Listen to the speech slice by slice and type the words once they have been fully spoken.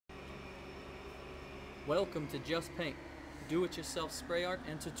Welcome to Just Paint, do-it-yourself spray art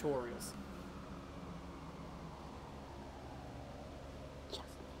and tutorials.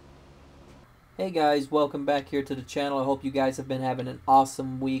 Hey guys, welcome back here to the channel. I hope you guys have been having an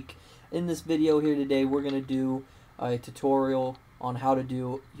awesome week. In this video here today, we're going to do a tutorial on how to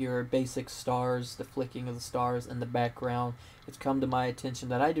do your basic stars, the flicking of the stars in the background. It's come to my attention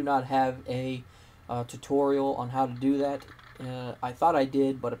that I do not have a tutorial on how to do that. I thought I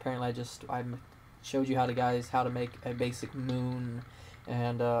did, but apparently I showed you how to make a basic moon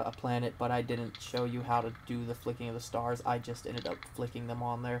and a planet, but I didn't show you how to do the flicking of the stars. I just ended up flicking them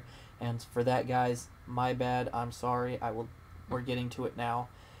on there, and for that, guys, my bad. I'm sorry. We're getting to it now.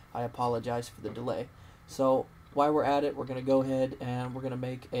 I apologize for the delay. So while we're at it, we're gonna go ahead and we're gonna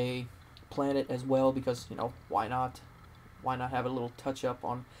make a planet as well, because why not? Why not have a little touch up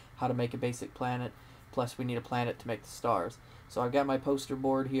on how to make a basic planet? Plus, we need a planet to make the stars. So I've got my poster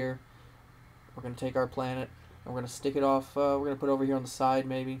board here. We're going to take our planet and we're going to stick it off. We're going to put it over here on the side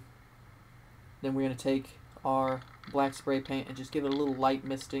maybe. Then we're going to take our black spray paint and just give it a little light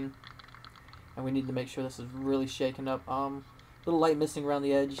misting. And we need to make sure this is really shaken up. Little light misting around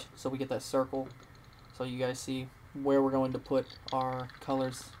the edge so we get that circle. So you guys see where we're going to put our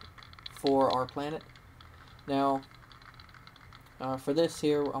colors for our planet. Now, for this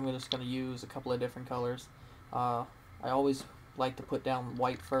here, I'm just going to use a couple of different colors. I always like to put down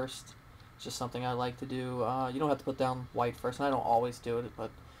white first. It's just something I like to do. You don't have to put down white first, and I don't always do it,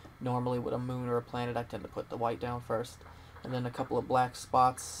 but normally with a moon or a planet, I tend to put the white down first. And then a couple of black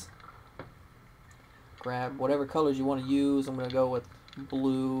spots. Grab whatever colors you want to use. I'm going to go with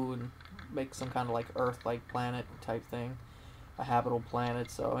blue and make some kind of like Earth-like planet type thing. A habitable planet,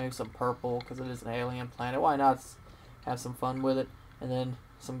 so maybe some purple, because it is an alien planet. Why not have some fun with it? And then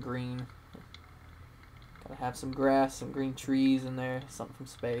some green. Gotta have some grass, some green trees in there, something from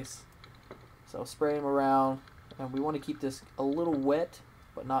space. So spray them around, and we want to keep this a little wet,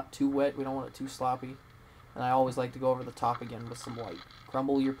 but not too wet. We don't want it too sloppy. And I always like to go over the top again with some white.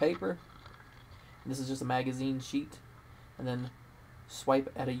 Crumble your paper. This is just a magazine sheet, and then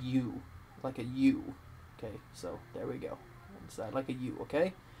swipe at a U, like a U. Okay, so there we go. Inside like a U.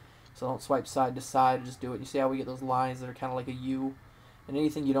 Okay, so don't swipe side to side. Just do it. You see how we get those lines that are kind of like a U. And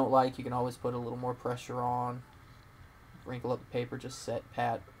anything you don't like, you can always put a little more pressure on. Wrinkle up the paper, just set,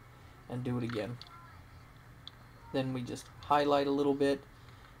 pat, and do it again. Then we just highlight a little bit.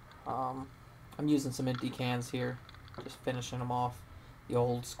 I'm using some empty cans here, just finishing them off, the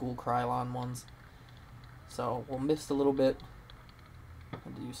old school Krylon ones. So we'll mist a little bit,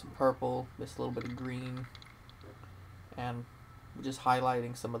 and use some purple, mist a little bit of green, and we're just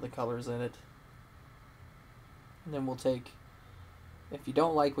highlighting some of the colors in it. And then we'll take, if you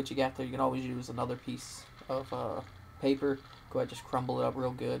don't like what you got there, you can always use another piece of paper. Go ahead, just crumble it up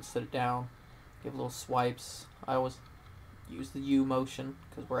real good, set it down, give little swipes. I always use the U motion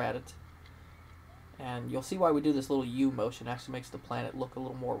because we're at it. And you'll see why we do this little U motion. It actually makes the planet look a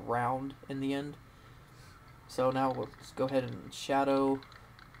little more round in the end. So now we'll just go ahead and shadow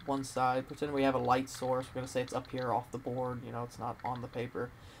one side. Pretend we have a light source. We're going to say it's up here off the board. It's not on the paper.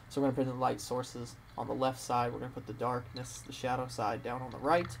 So we're going to put the light sources on the left side. We're going to put the darkness, the shadow side, down on the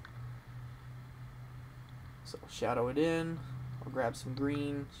right. So we'll shadow it in. We'll grab some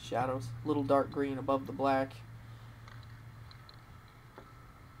green shadows, little dark green above the black.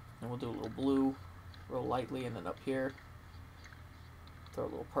 And we'll do a little blue real lightly, and then up here throw a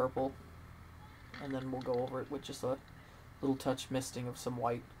little purple. And then we'll go over it with just a little touch misting of some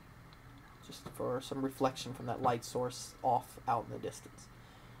white, just for some reflection from that light source off out in the distance.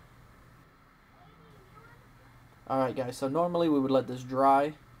 Alright guys, so normally we would let this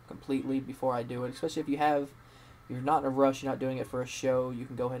dry completely before I do it, especially if you're not in a rush, you're not doing it for a show. You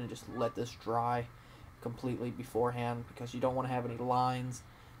can go ahead and just let this dry completely beforehand, because you don't want to have any lines.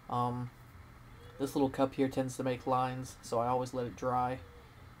 This little cup here tends to make lines, so I always let it dry.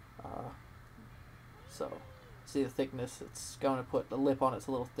 So see the thickness, it's going to put the lip on, it's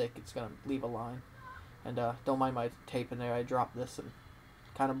a little thick, it's going to leave a line. And don't mind my tape in there, I dropped this and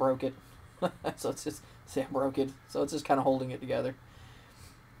kind of broke it. So it's just, see, I broke it, so it's just kind of holding it together.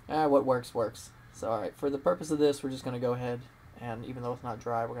 What works works. So alright, for the purpose of this, we're just going to go ahead, and even though it's not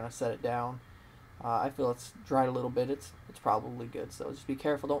dry, we're going to set it down. I feel it's dried a little bit, it's probably good, so just be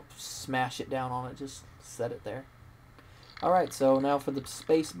careful, don't smash it down on it, just set it there. Alright, so now for the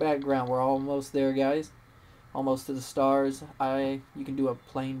space background, we're almost there, guys. Almost to the stars. You can do a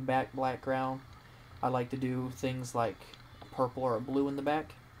plain background. I like to do things like a purple or a blue in the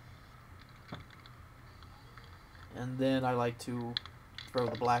back. And then I like to throw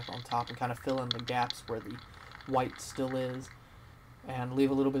the black on top and kind of fill in the gaps where the white still is, and leave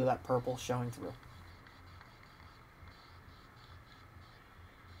a little bit of that purple showing through.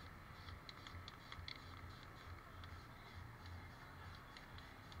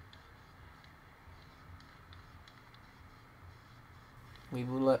 We have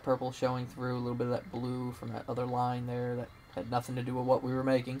a little of that purple showing through, a little bit of that blue from that other line there that had nothing to do with what we were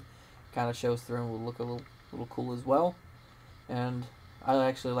making. Kind of shows through and will look a little cool as well. And I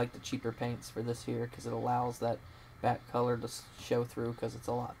actually like the cheaper paints for this here because it allows that back color to show through because it's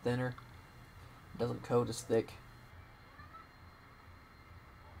a lot thinner. It doesn't coat as thick.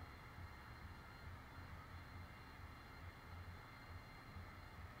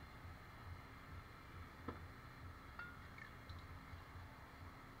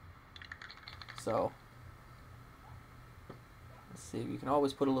 So let's see, you can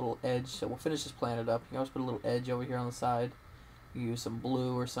always put a little edge. So we'll finish this planet up. You can always put a little edge over here on the side. You use some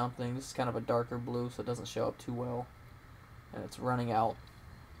blue or something. This is kind of a darker blue, so it doesn't show up too well. And it's running out.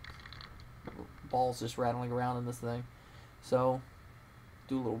 Balls just rattling around in this thing. So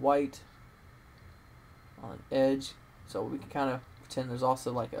do a little white on an edge. So we can kind of pretend there's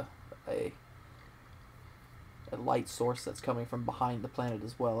also like a light source that's coming from behind the planet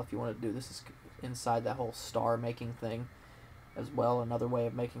as well. If you want to do this is inside that whole star making thing as well. Another way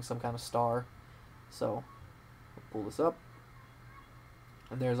of making some kind of star. So we'll pull this up.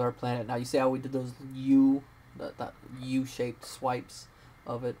 And there's our planet. Now you see how we did those that U-shaped swipes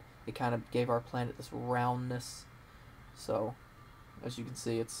of it. It kind of gave our planet this roundness. So as you can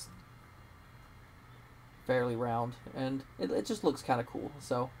see, it's fairly round, and it just looks kind of cool.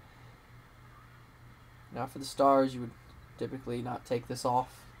 So now for the stars, you would typically not take this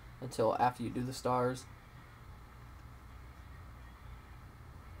off until after you do the stars.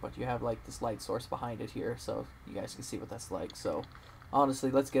 But you have like this light source behind it here, so you guys can see what that's like. So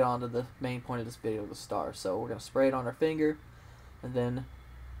honestly, let's get on to the main point of this video, the stars. So we're going to spray it on our finger, and then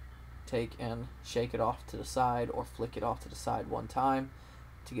take and shake it off to the side or flick it off to the side one time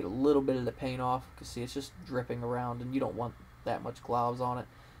to get a little bit of the paint off. You can see it's just dripping around and you don't want that much globs on it.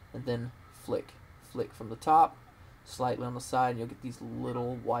 And then flick from the top, slightly on the side, and you'll get these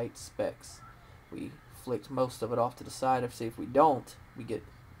little white specks. We flicked most of it off to the side. If we don't, we get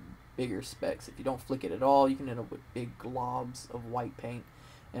bigger specks. If you don't flick it at all, you can end up with big globs of white paint,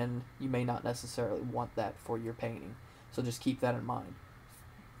 and you may not necessarily want that for your painting. So just keep that in mind.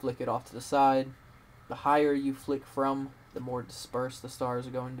 Flick it off to the side. The higher you flick from, the more dispersed the stars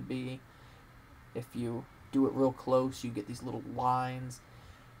are going to be. If you do it real close, you get these little lines,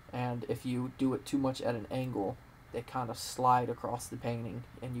 and if you do it too much at an angle, they kind of slide across the painting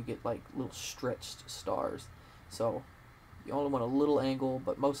and you get like little stretched stars. So you only want a little angle,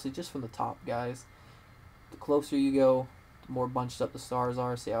 but mostly just from the top, guys. The closer you go, the more bunched up the stars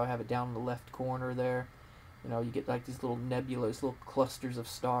are. See how I have it down in the left corner there? You know, you get like these little nebulous, little clusters of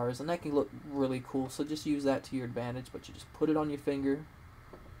stars, and that can look really cool. So just use that to your advantage, but you just put it on your finger,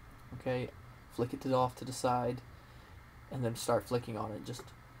 okay, flick it off to the side, and then start flicking on it.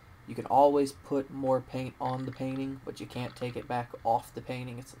 You can always put more paint on the painting, but you can't take it back off the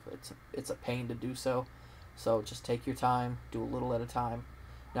painting. It's a pain to do so. So just take your time, do a little at a time.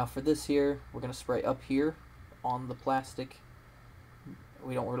 Now for this here, we're going to spray up here on the plastic.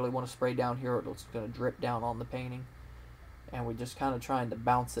 We don't really want to spray down here, or it's going to drip down on the painting. And we're just kind of trying to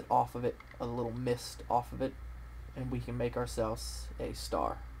bounce it off of it, a little mist off of it, and we can make ourselves a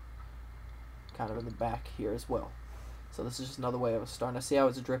star. Kind of in the back here as well. So this is just another way of a star. Now see how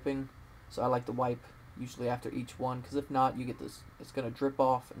it's dripping? So I like to wipe usually after each one, because if not, you get this, it's going to drip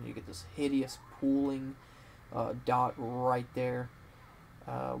off, and you get this hideous pooling dot right there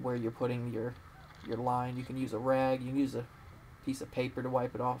where you're putting your line. You can use a rag, you can use a piece of paper to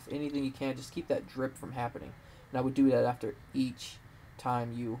wipe it off, anything you can, just keep that drip from happening. And I would do that after each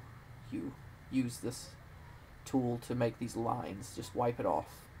time you use this tool to make these lines. Just wipe it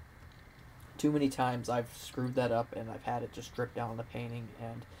off. Too many times I've screwed that up and I've had it just drip down on the painting,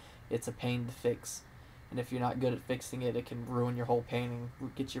 and it's a pain to fix. And if you're not good at fixing it, it can ruin your whole painting,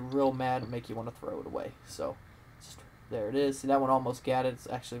 get you real mad, and make you want to throw it away. So just, there it is. See, that one almost got it. It's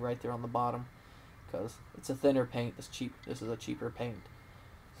actually right there on the bottom, because it's a thinner paint. This is a cheaper paint,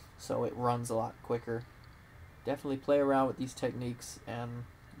 so it runs a lot quicker. Definitely play around with these techniques, and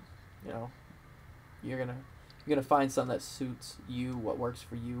you know, you're gonna find something that suits you, what works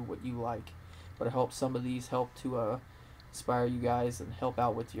for you, what you like. But I hope some of these help to inspire you guys and help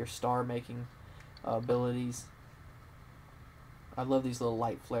out with your star making abilities. I love these little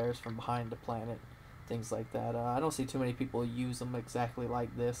light flares from behind the planet, things like that. I don't see too many people use them exactly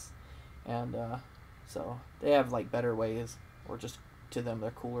like this, and so they have like better ways, or just to them they're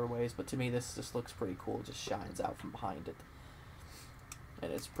cooler ways, but to me this just looks pretty cool. It just shines out from behind it,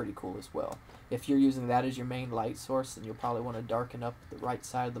 and it's pretty cool as well. If you're using that as your main light source, then you'll probably want to darken up the right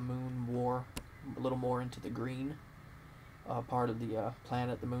side of the moon more, a little more into the green part of the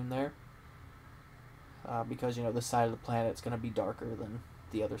planet, the moon there. because you know this side of the planet is going to be darker than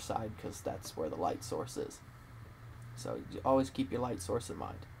the other side because that's where the light source is. So you always keep your light source in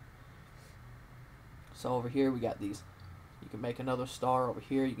mind. So over here we got these. You can make another star over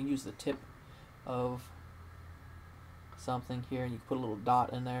here. You can use the tip of something here and you can put a little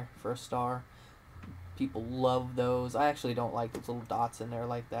dot in there for a star. People love those. I actually don't like those little dots in there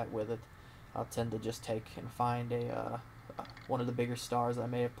like that with it. I'll tend to just take and find one of the bigger stars I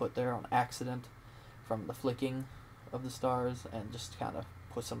may have put there on accident from the flicking of the stars and just kind of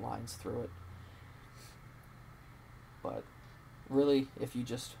put some lines through it. But really, if you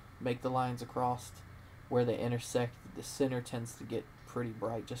just make the lines across where they intersect, the center tends to get pretty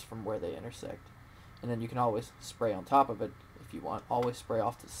bright just from where they intersect. And then you can always spray on top of it if you want. Always spray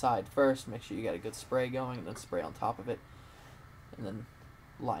off to the side first, make sure you got a good spray going, and then spray on top of it, and then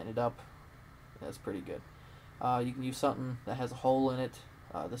line it up. That's pretty good. You can use something that has a hole in it.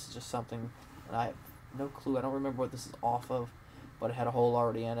 This is just something, and I have no clue, I don't remember what this is off of, but it had a hole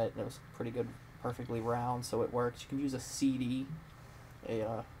already in it, and it was pretty good, perfectly round, so it works. You can use a CD,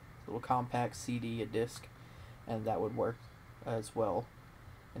 a little compact CD, a disc, and that would work as well.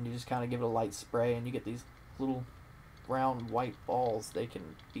 And you just kind of give it a light spray, and you get these little round white balls. They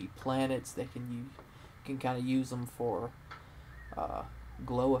can be planets. You can kind of use them for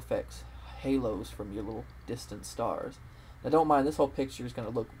glow effects, halos from your little distant stars. Now don't mind, this whole picture is going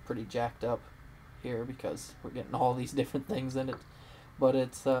to look pretty jacked up here because we're getting all these different things in it, but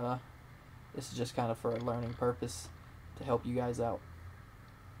it's this is just kind of for a learning purpose to help you guys out.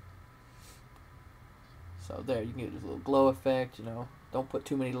 So there, you can get a little glow effect, you know. Don't put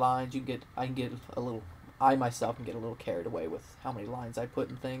too many lines. I myself can get a little carried away with how many lines I put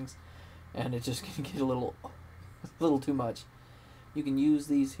in things, and it just can get a little too much. You can use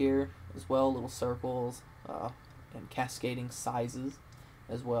these here as well, little circles, and cascading sizes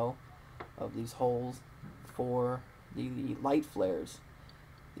as well of these holes for the light flares,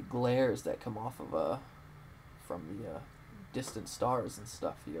 the glares that come off of from the distant stars and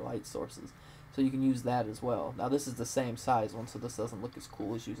stuff for your light sources. So you can use that as well. Now this is the same size one, so this doesn't look as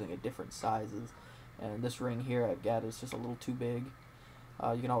cool as using a different sizes. And this ring here I've got is just a little too big.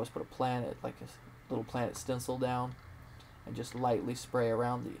 You can always put a planet, like a little planet stencil down, and just lightly spray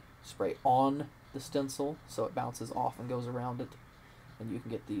on the stencil so it bounces off and goes around it. And you can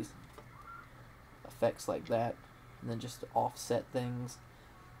get these effects like that, and then just offset things.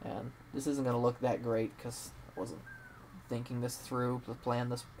 And this isn't going to look that great because I wasn't thinking this through to plan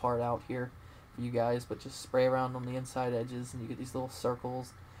this part out here for you guys, but just spray around on the inside edges and you get these little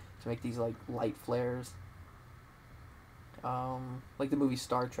circles to make these like light flares, like the movie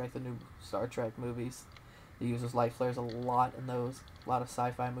Star Trek, the new Star Trek movies. They use those light flares a lot in those, a lot of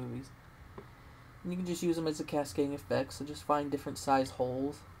sci-fi movies. And you can just use them as a cascading effect, so just find different size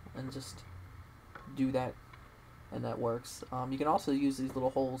holes and just do that, and that works. You can also use these little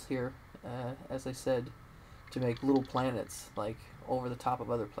holes here, as I said, to make little planets, like over the top of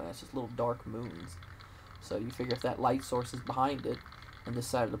other planets, just little dark moons. So you figure if that light source is behind it, and this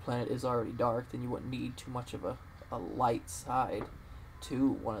side of the planet is already dark, then you wouldn't need too much of a light side to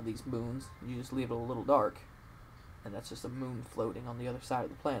one of these moons. You just leave it a little dark, and that's just a moon floating on the other side of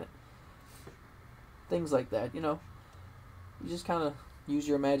the planet. Things like that, you know. You just kind of use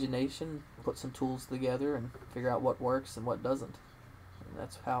your imagination, put some tools together, and figure out what works and what doesn't. And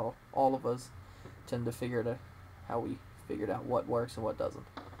that's how all of us tend to figure it, how we figured out what works and what doesn't.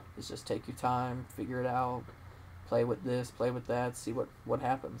 It's just take your time, figure it out, play with this, play with that, see what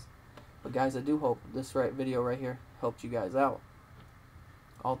happens. But guys, I do hope this video right here helped you guys out.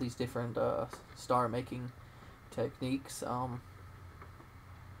 All these different star making techniques, all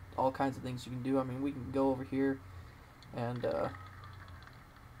kinds of things you can do. I mean, we can go over here and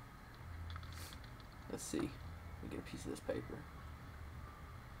let's see, we get a piece of this paper,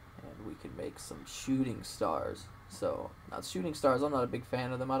 and we can make some shooting stars. So now shooting stars, I'm not a big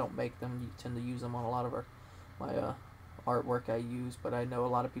fan of them. I don't make them. You tend to use them on a lot of my artwork I use, but I know a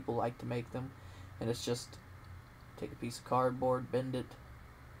lot of people like to make them. And it's just take a piece of cardboard, bend it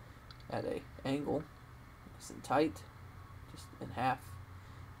at a angle, nice and tight, just in half.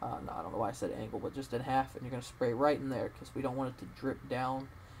 No, I don't know why I said angle, but just in half, and you're going to spray right in there because we don't want it to drip down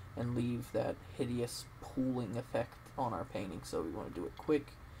and leave that hideous pooling effect on our painting. So we want to do it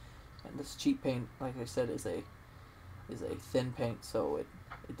quick. And this cheap paint, like I said, is a thin paint, so it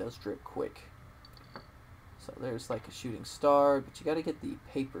does drip quick. So there's like a shooting star, but you got to get the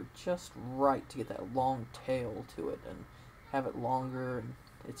paper just right to get that long tail to it and have it longer. And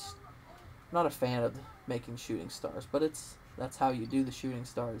I'm not a fan of making shooting stars, but that's how you do the shooting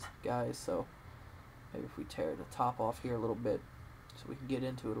stars, guys. So maybe if we tear the top off here a little bit so we can get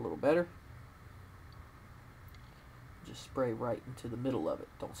into it a little better. just spray right into the middle of it.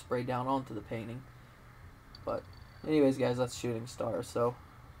 Don't spray down onto the painting. But anyways, guys, that's shooting stars. So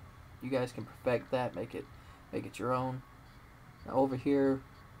you guys can perfect that, make it your own. Now over here,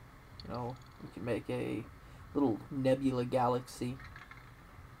 you know, we can make a little nebula galaxy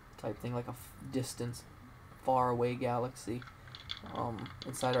type thing, like a distant, far away galaxy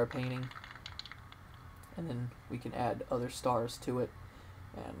inside our painting. And then we can add other stars to it,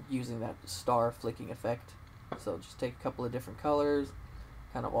 and using that star flicking effect. So just take a couple of different colors,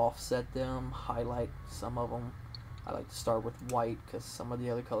 kind of offset them, highlight some of them. I like to start with white because some of the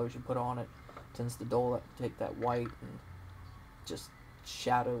other colors you put on it tends to take that white and just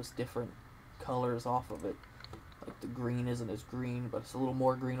shadows different colors off of it. Like the green isn't as green, but it's a little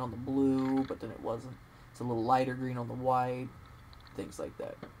more green on the blue, but then it wasn't. It's a little lighter green on the white, things like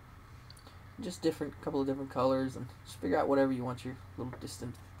that. Just couple of different colors, and just figure out whatever you want your little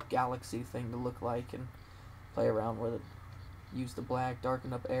distant galaxy thing to look like, and play around with it. Use the black,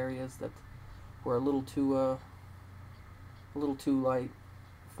 darken up areas that were a little too light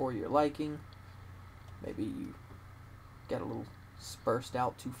for your liking. Maybe you got a little dispersed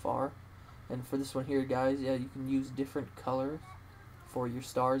out too far. And for this one here, guys, yeah, you can use different colors for your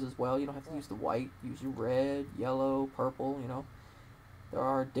stars as well. You don't have to use the white. Use your red, yellow, purple, you know. There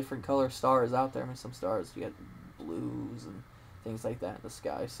are different color stars out there. I mean, some stars, you got blues and things like that in the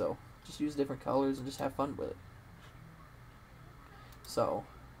sky. So just use different colors and just have fun with it. So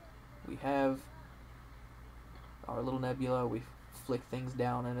we have our little nebula. We flick things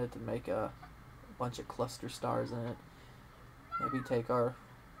down in it to make a bunch of cluster stars in it. Maybe take our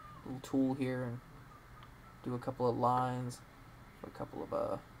little tool here and do a couple of lines for a couple of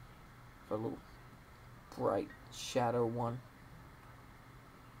for a little bright shadow one.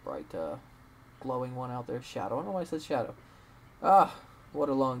 Bright glowing one out there. Shadow. I don't know why I said shadow. Ah, what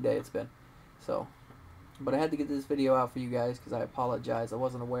a long day it's been. So, but I had to get this video out for you guys because I apologize. I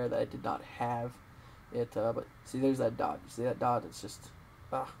wasn't aware that I did not have it. But see, there's that dot. You see that dot? It's just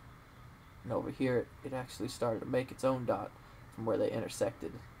and over here it actually started to make its own dot from where they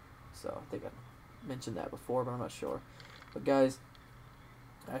intersected. So I think I mentioned that before, but I'm not sure. But guys,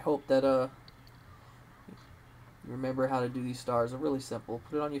 I hope that you remember how to do these stars. They're really simple.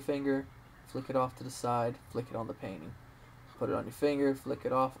 Put it on your finger, flick it off to the side, flick it on the painting. Put it on your finger, flick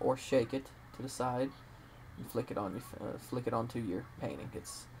it off, or shake it to the side, and flick it onto your painting.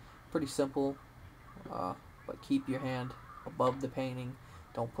 It's pretty simple, but keep your hand above the painting.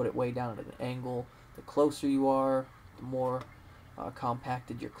 Don't put it way down at an angle. The closer you are, the more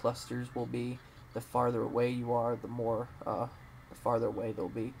compacted your clusters will be. The farther away you are, the farther away they'll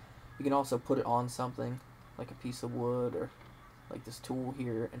be. You can also put it on something like a piece of wood or like this tool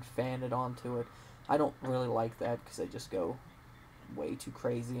here and fan it onto it. I don't really like that because they just go way too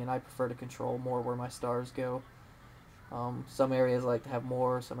crazy, and I prefer to control more where my stars go. Some areas I like to have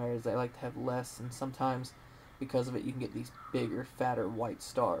more, some areas I like to have less, and sometimes because of it you can get these bigger, fatter white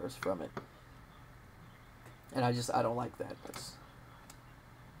stars from it. And I don't like that.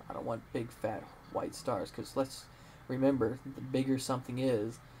 I don't want big, fat white stars, because let's remember, the bigger something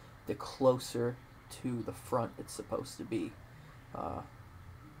is, the closer to the front it's supposed to be.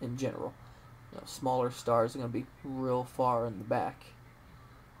 In general, smaller stars are going to be real far in the back,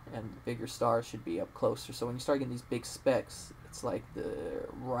 and the bigger stars should be up closer. So when you start getting these big specks, it's like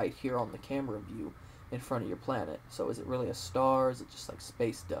right here on the camera view in front of your planet. So is it really a star? Is it just like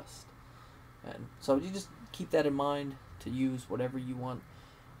space dust? And so you just keep that in mind to use whatever you want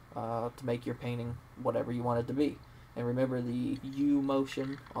to make your painting whatever you want it to be. And remember, the U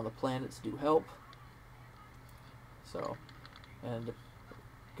motion on the planets do help. So, and you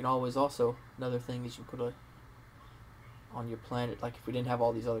can always also, another thing is you put on your planet, like if we didn't have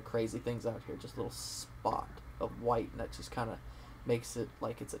all these other crazy things out here, just a little spot of white, and that just kind of makes it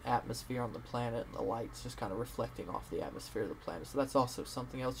like it's an atmosphere on the planet, and the light's just kind of reflecting off the atmosphere of the planet. So that's also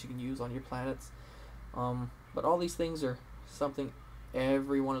something else you can use on your planets. But all these things are something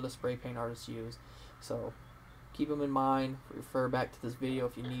every one of the spray paint artists use. So keep them in mind. Refer back to this video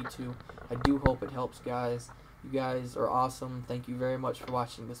if you need to. I do hope it helps, guys. You guys are awesome. Thank you very much for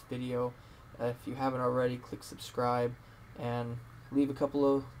watching this video. If you haven't already, click subscribe and leave a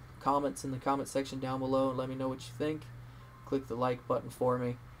couple of comments in the comment section down below and let me know what you think. Click the like button for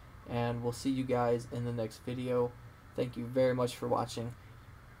me, and we'll see you guys in the next video. Thank you very much for watching.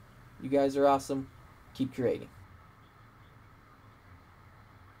 You guys are awesome. Keep creating.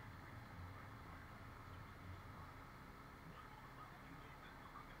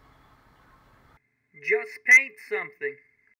 Just paint something.